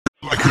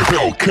Like a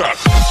Hellcat.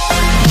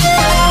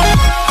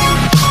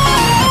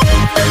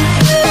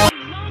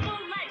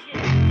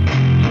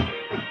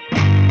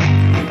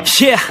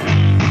 Yeah,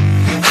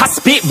 I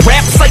spit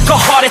raps like a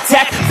heart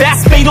attack,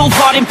 fast fatal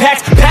heart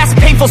impact, past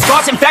painful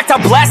scars. In fact,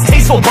 I blast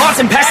tasteful bars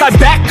and past. I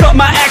back up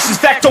my actions,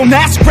 fact don't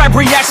ask, grab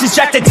reactions,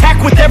 jacked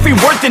attack with every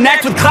word, then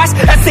act with class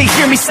as they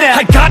hear me snap.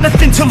 I got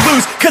nothing to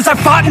lose, cause I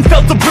fought and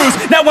felt the bruise.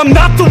 Now I'm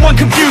not the one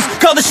confused,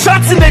 call the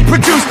shots and they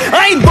produce.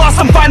 I ain't boss,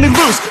 I'm finally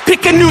loose,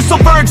 pick a new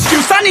silver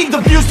excuse. I need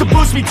the views to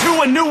boost me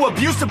to a new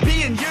abuse of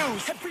being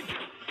used.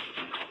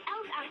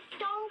 Elves are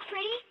so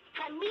pretty,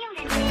 but Leon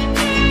is...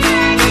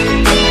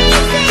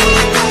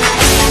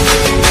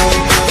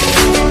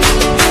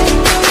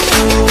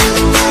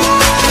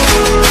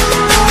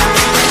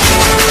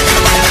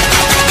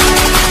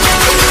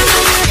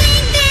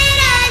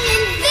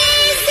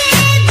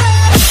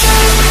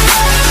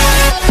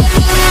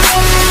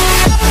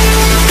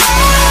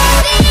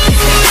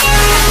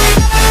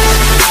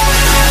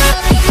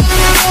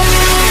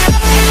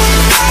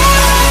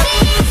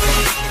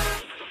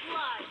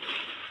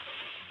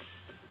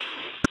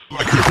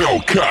 Like a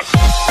Hellcat.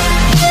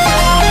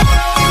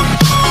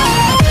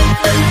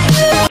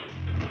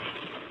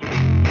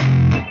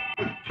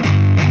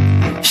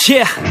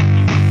 Yeah,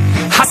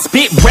 I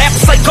spit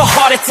raps like a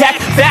heart attack,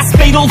 fast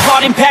fatal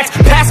heart impact,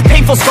 past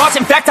painful scars.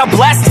 In fact, I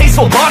blast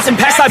tasteful bars and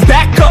past. I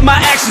back up my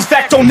actions,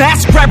 fact don't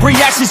ask, grab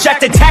reactions,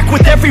 jacked attack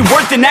with every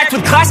word, then act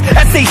with class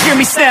as they hear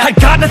me snap. I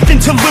got nothing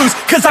to lose,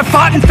 cause I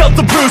fought and felt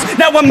the bruise.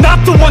 Now I'm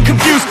not the one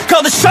confused,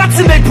 call the shots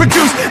and they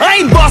produce.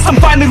 I ain't boss, I'm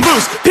finally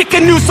loose, pick a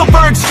new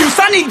silver excuse.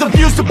 I need the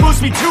views to boost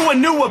me to a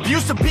new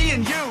abuse of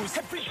being used.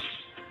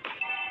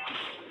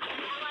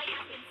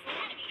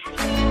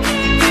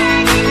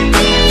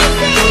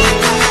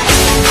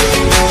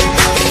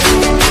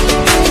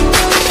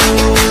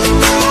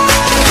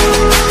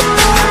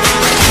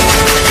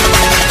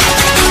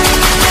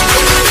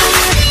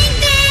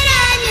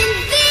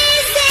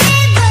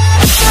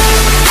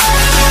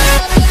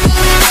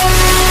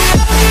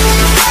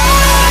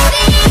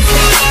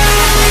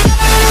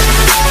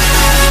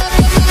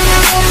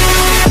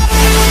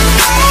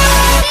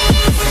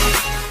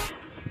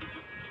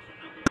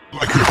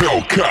 Like a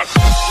Hellcat.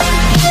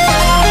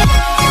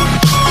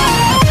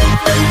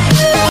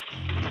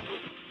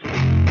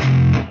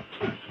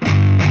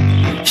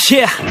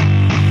 Yeah,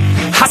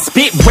 I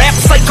spit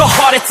raps like a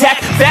heart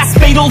attack, fast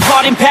fatal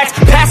heart impact,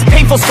 past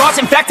painful scars.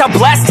 In fact, I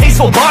blast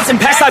tasteful bars and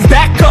past. I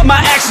back up my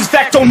actions,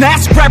 fact don't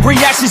ask, grab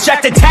reactions,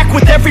 jacked attack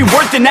with every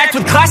word, then act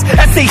with class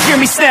as they hear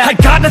me snap. I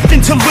got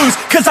nothing to lose,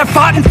 cause I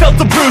fought and felt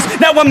the bruise.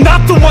 Now I'm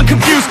not the one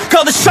confused,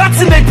 call the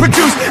shots and they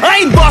produce.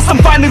 I ain't boss,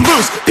 I'm finally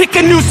loose, pick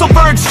a new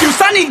silver excuse.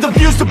 I need the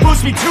views to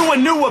boost me to a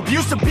new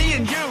abuse of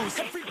being used.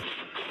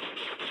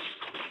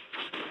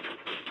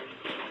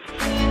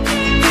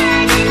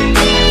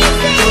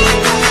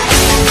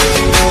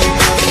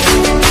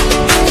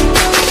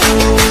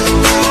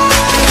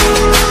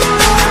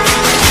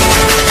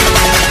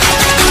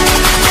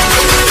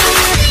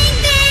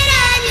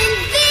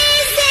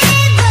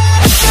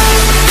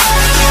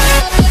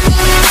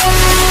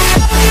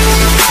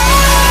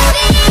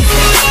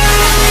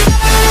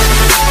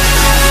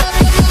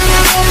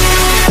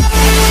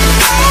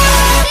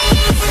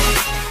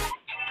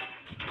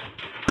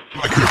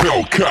 Like a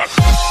Hellcat.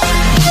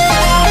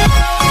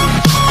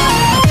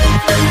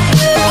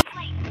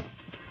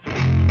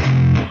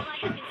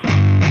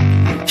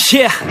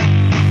 Yeah,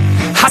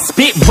 I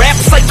spit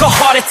raps like a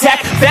heart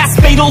attack,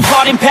 fast fatal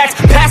heart impact,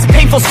 past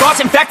painful scars.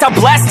 In fact, I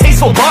blast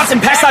tasteful bars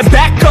and past. I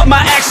back up my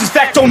actions,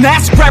 fact don't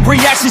ask, grab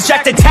reactions,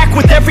 jacked attack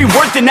with every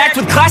word, then act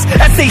with class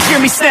as they hear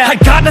me snap. I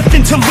got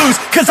nothing to lose,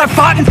 cause I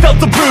fought and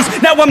felt the bruise.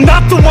 Now I'm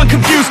not the one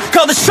confused,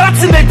 call the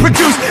shots and they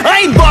produce.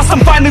 I ain't boss,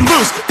 I'm finally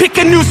loose, pick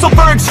a new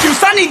silver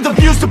excuse. I need the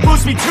views to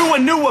boost me to a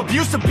new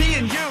abuse of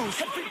being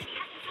used.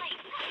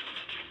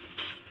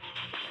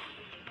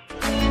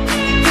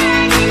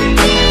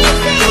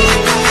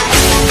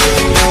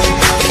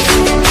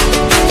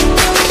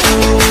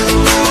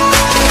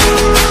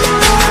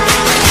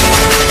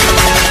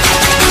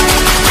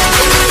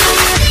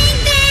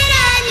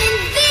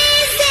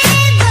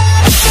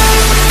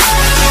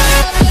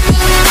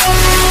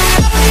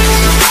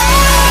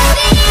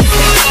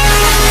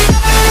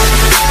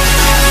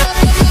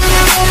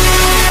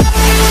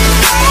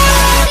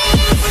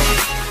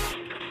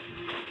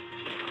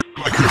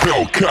 Like a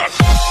Hellcat.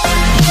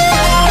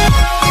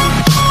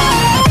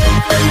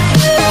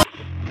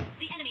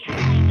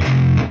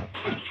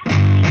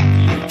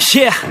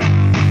 Yeah,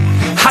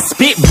 I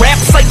spit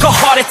raps like a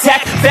heart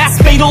attack,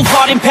 fast fatal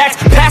heart impact,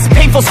 past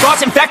painful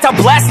scars. In fact, I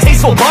blast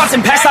tasteful bars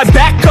and past. I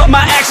back up my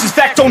actions,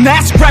 fact don't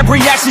ask, grab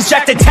reactions,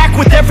 jacked attack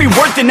with every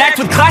word, then act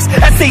with class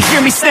as they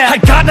hear me snap. I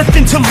got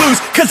nothing to lose,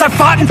 cause I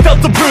fought and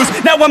felt the bruise.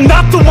 Now I'm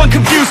not the one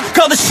confused,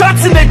 call the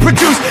shots and they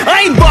produce.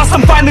 I ain't boss,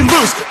 I'm finally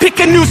loose, pick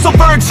a new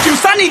silver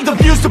excuse. I need the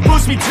views to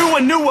boost me to a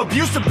new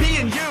abuse of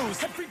being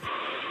used.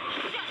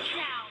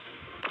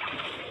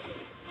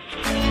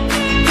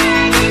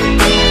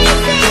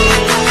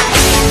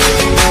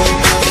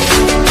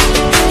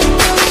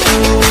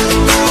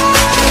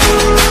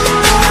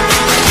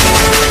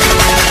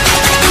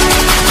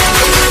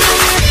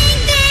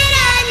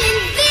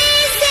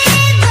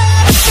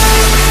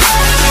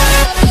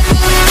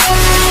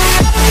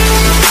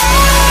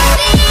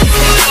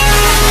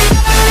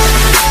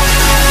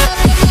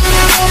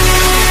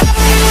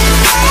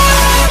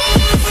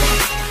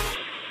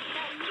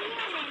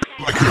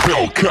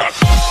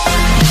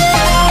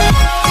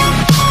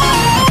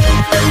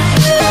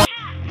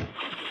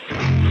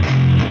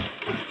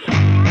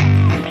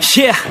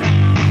 Yeah,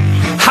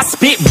 I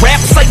spit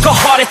raps like a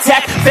heart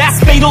attack,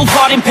 fast fatal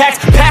heart impact,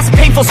 past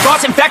painful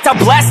scars. In fact, I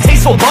blast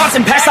tasteful bars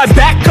and packs. I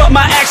back up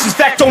my actions,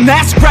 fact don't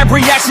ask, grab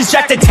reactions,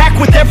 jacked attack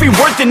with every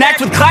word, then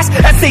act with class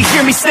as they hear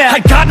me snap. I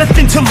got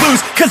nothing to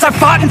lose, cause I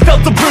fought and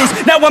felt the bruise.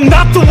 Now I'm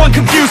not the one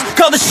confused,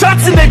 call the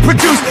shots and they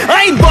produce.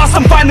 I ain't boss,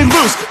 I'm finally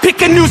loose,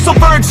 pick a new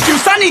silver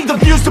excuse. I need the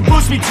views to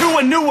boost me to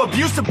a new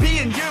abuse of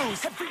being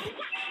used.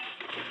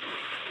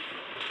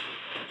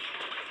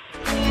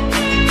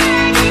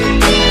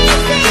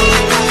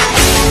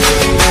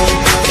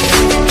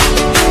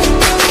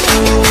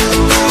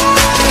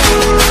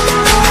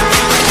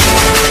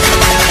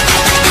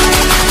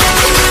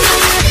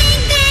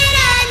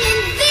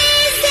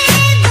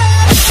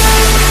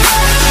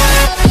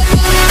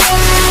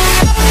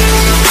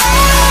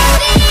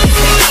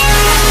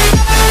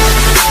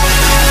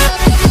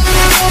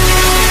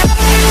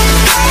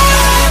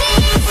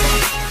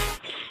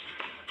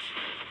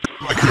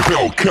 Like a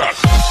Hellcat.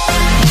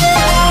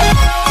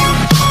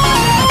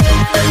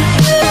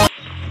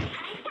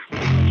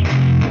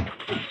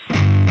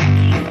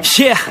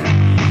 Yeah,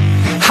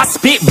 I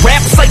spit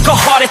raps like a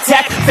heart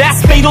attack,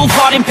 fast fatal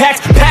heart impact,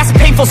 past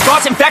painful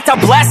scars. In fact, I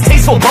blast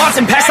tasteful bars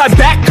and packs. I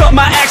back up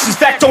my actions,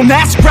 fact don't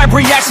ask, grab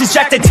reactions,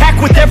 jacked attack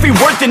with every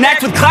word, then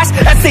act with class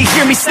as they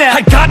hear me snap.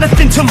 I got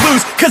nothing to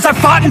lose, cause I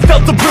fought and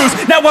felt the bruise.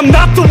 Now I'm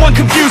not the one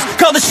confused,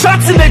 call the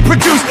shots and they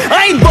produce.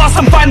 I ain't boss,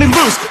 I'm finally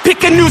loose,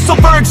 pick a new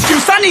silver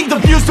excuse. I need the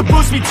views to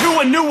boost me to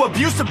a new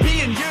abuse of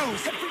being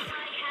used.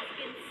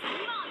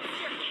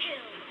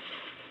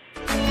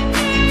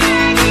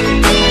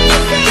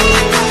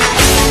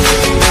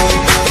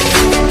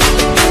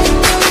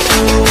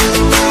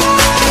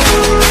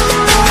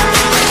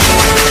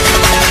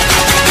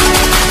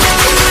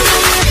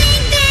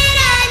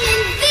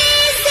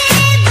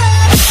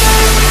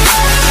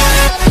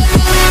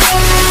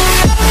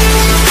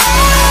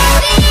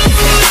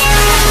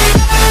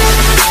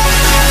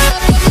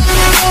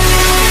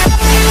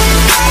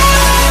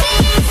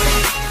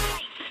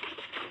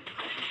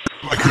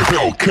 Like a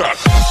Hellcat.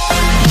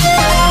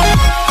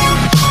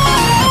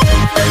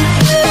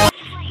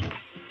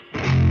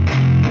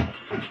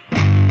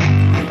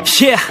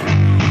 Yeah,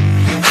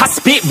 I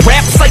spit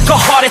raps like a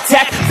heart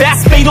attack,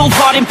 fast fatal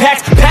heart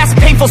impact, past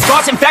painful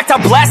scars. In fact,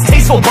 I blast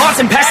tasteful bars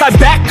and packs. I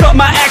back up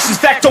my actions,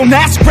 fact don't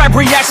ask, grab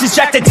reactions,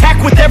 jacked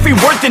attack with every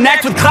word, then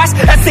act with class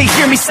as they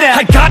hear me snap.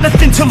 I got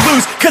nothing to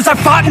lose, cause I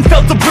fought and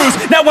felt the bruise.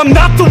 Now I'm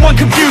not the one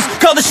confused,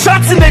 call the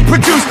shots and they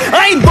produce.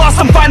 I ain't boss,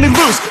 I'm finally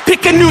loose,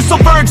 pick a new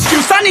silver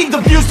excuse. I need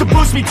the views to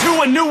boost me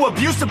to a new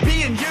abuse of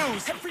being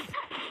used.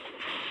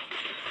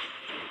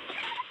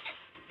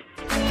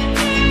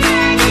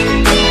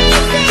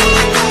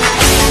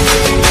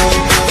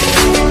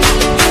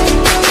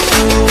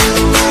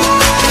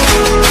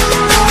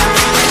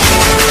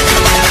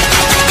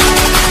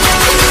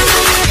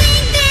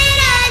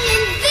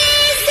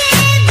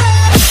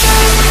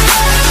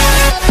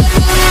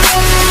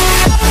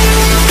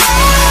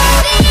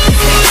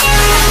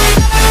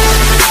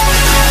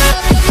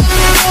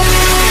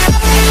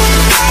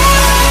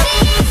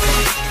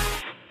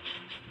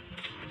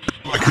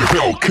 Like a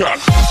Hellcat.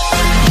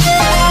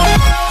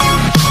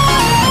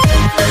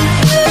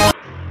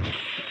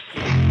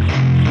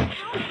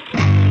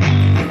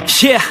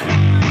 Yeah,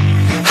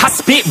 I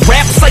spit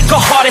raps like a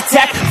heart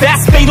attack,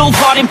 fast fatal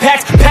heart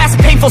impact, past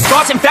painful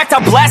scars. In fact,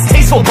 I blast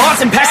tasteful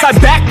bars and packs. I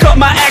back up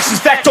my actions,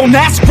 fact don't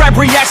ask, grab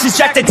reactions,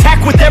 jacked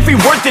attack with every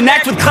word, then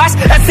act with class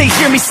as they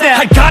hear me snap.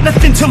 I got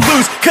nothing to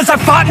lose, cause I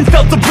fought and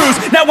felt the bruise.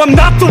 Now I'm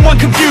not the one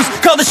confused,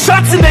 call the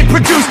shots and they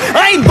produce.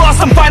 I ain't boss,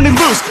 I'm finally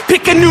loose,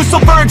 pick a new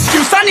silver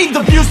excuse. I need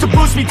the views to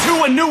boost me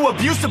to a new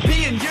abuse of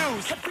being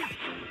used.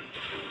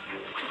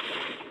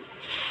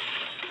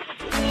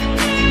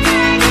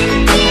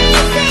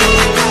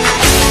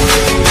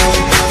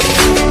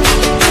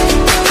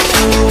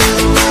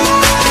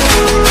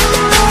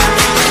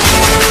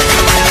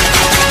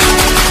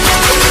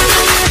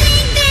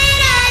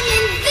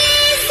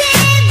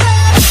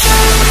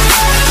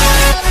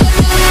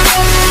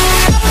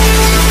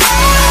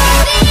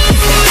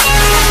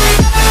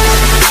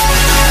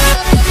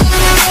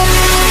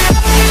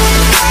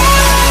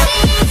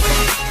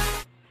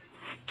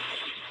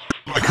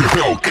 Like a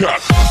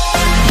Hellcat.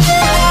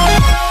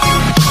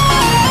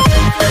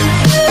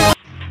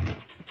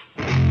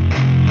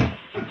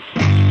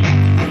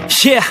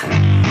 Yeah,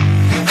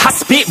 I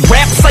spit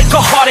raps like a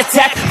heart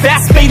attack,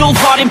 fast fatal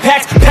heart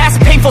impact, past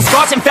painful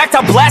scars. In fact,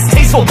 I blast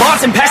tasteful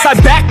bars and packs. I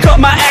back up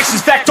my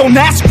actions, fact don't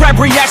ask, grab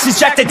reactions,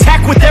 jacked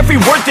attack with every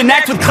word, then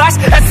act with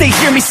class as they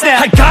hear me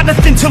snap. I got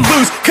nothing to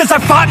lose, cause I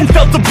fought and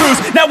felt the bruise.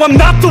 Now I'm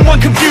not the one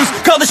confused,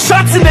 call the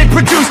shots and they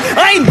produce.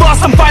 I ain't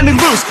boss, I'm finally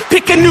loose,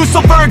 pick a new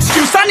silver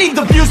excuse. I need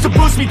the views to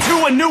boost me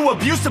to a new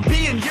abuse of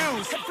being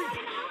used.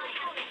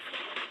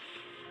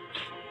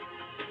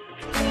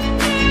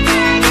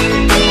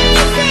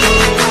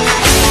 Invisible.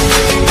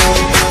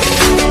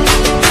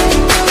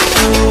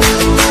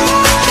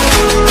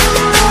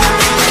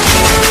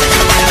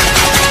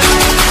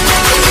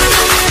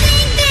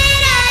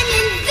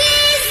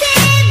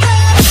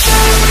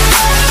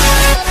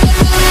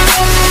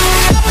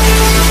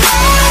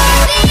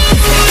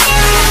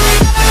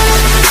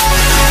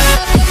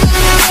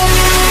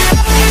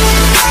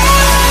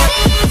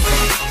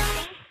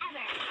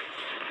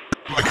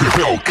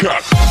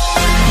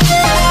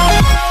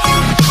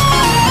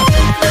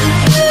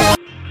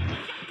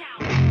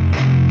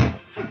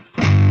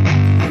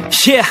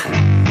 Yeah,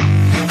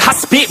 I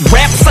spit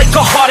raps like a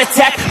heart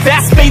attack,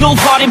 fast fatal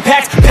heart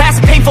impact, past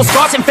painful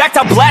scars. In fact,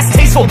 I blast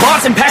tasteful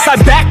bars and packs. I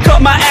back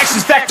up my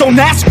actions, fact don't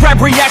ask,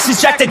 grab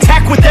reactions, jacked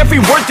attack with every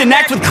word, then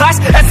act with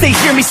class as they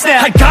hear me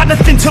snap. I got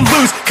nothing to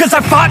lose, cause I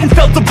fought and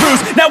felt the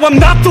bruise. Now I'm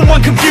not the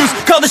one confused,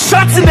 call the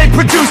shots and they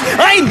produce.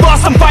 I ain't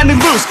boss, I'm finally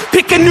loose,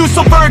 pick a new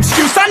silver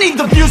excuse. I need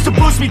the views to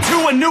boost me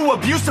to a new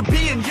abuse of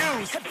being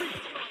used.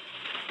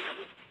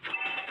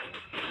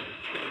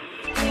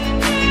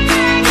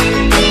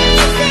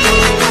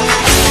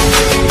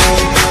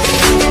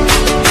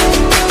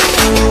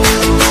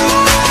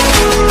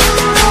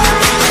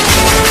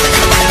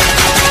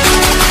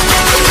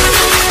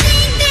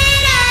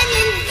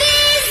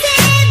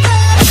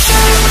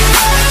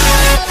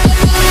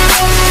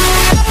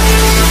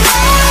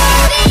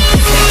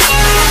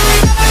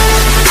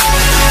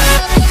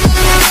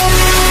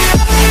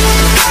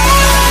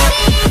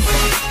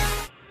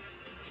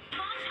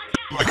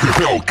 Like a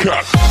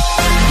Hellcat.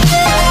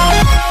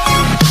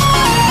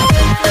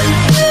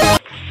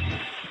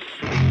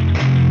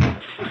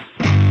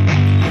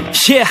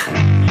 Yeah,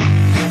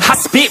 I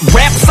spit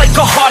raps like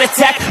a heart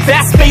attack,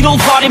 fast fatal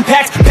heart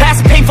impact,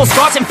 past painful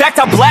scars. In fact,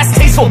 I blast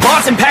tasteful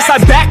bars and packs. I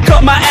back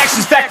up my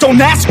actions, fact don't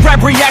ask,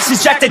 grab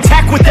reactions, jacked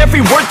attack with every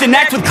word, then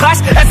act with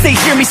class as they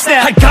hear me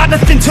snap. I got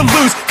nothing to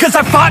lose, cause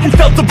I fought and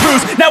felt the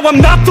bruise. Now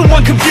I'm not the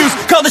one confused,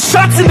 call the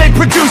shots and they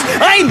produce.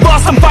 I ain't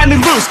boss, I'm finally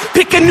loose,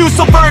 pick a new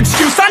silver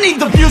excuse. I need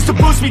the views to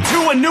boost me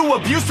to a new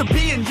abuse of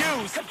being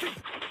used.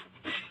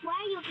 Why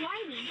are you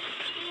ignoring me?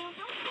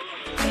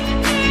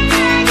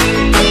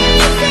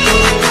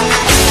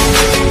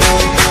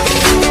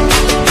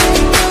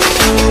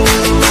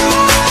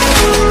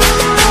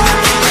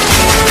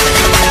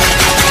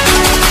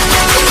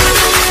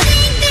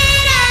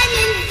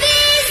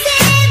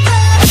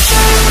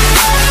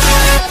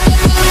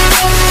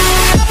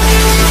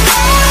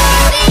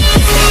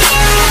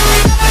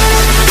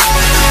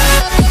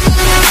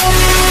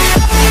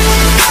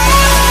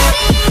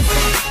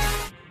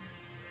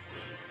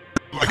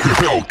 Like a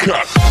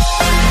Hellcat.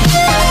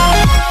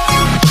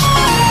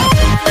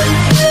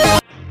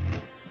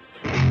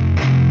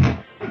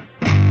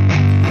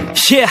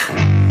 Yeah,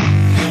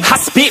 I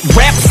spit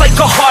raps like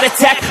a heart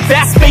attack,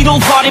 fast fatal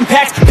heart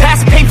impact,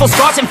 past painful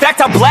scars. In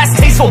fact, I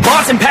blast tasteful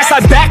bars and packs. I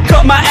back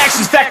up my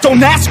actions, fact don't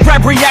ask,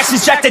 grab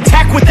reactions, jacked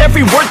attack with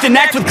every word, then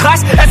act with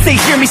class as they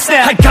hear me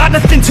snap. I got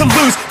nothing to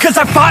lose,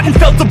 cause I fought and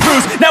felt the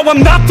bruise. Now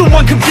I'm not the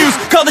one confused,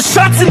 call the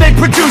shots and they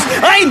produce.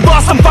 I ain't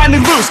boss, I'm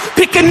finally loose,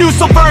 pick a new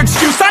silver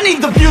excuse. I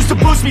need the views to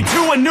boost me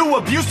to a new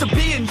abuse of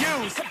being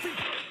used.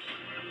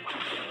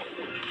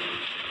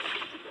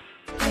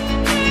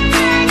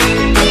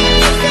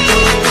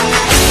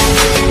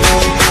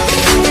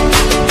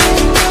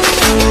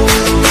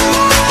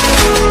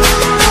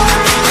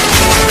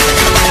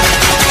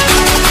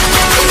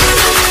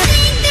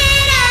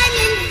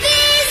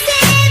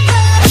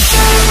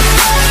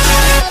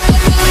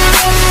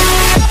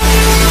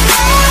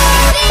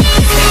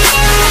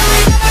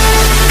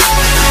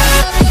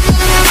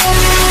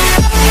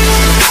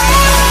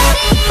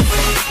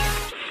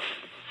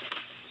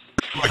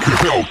 Like a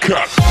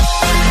Hellcat.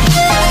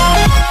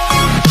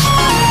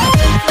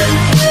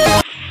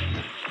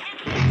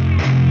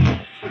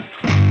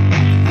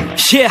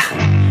 Yeah,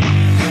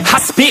 I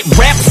spit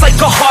raps like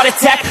a heart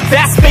attack,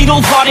 fast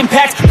fatal heart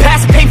impact,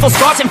 past painful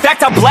scars. In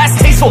fact, I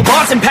blast tasteful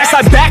bars and packs.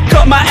 I back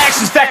up my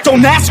actions, fact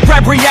don't ask,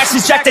 grab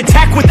reactions, jacked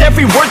attack with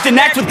every word, then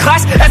act with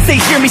class as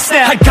they hear me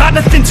snap. I got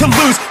nothing to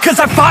lose, cause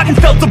I fought and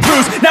felt the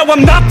bruise. Now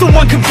I'm not the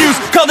one confused,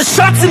 call the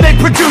shots and they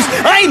produce.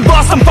 I ain't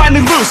boss, I'm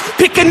finally loose,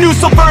 pick a new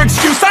silver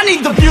excuse. I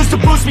need the views to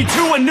boost me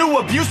to a new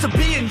abuse of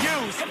being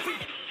used.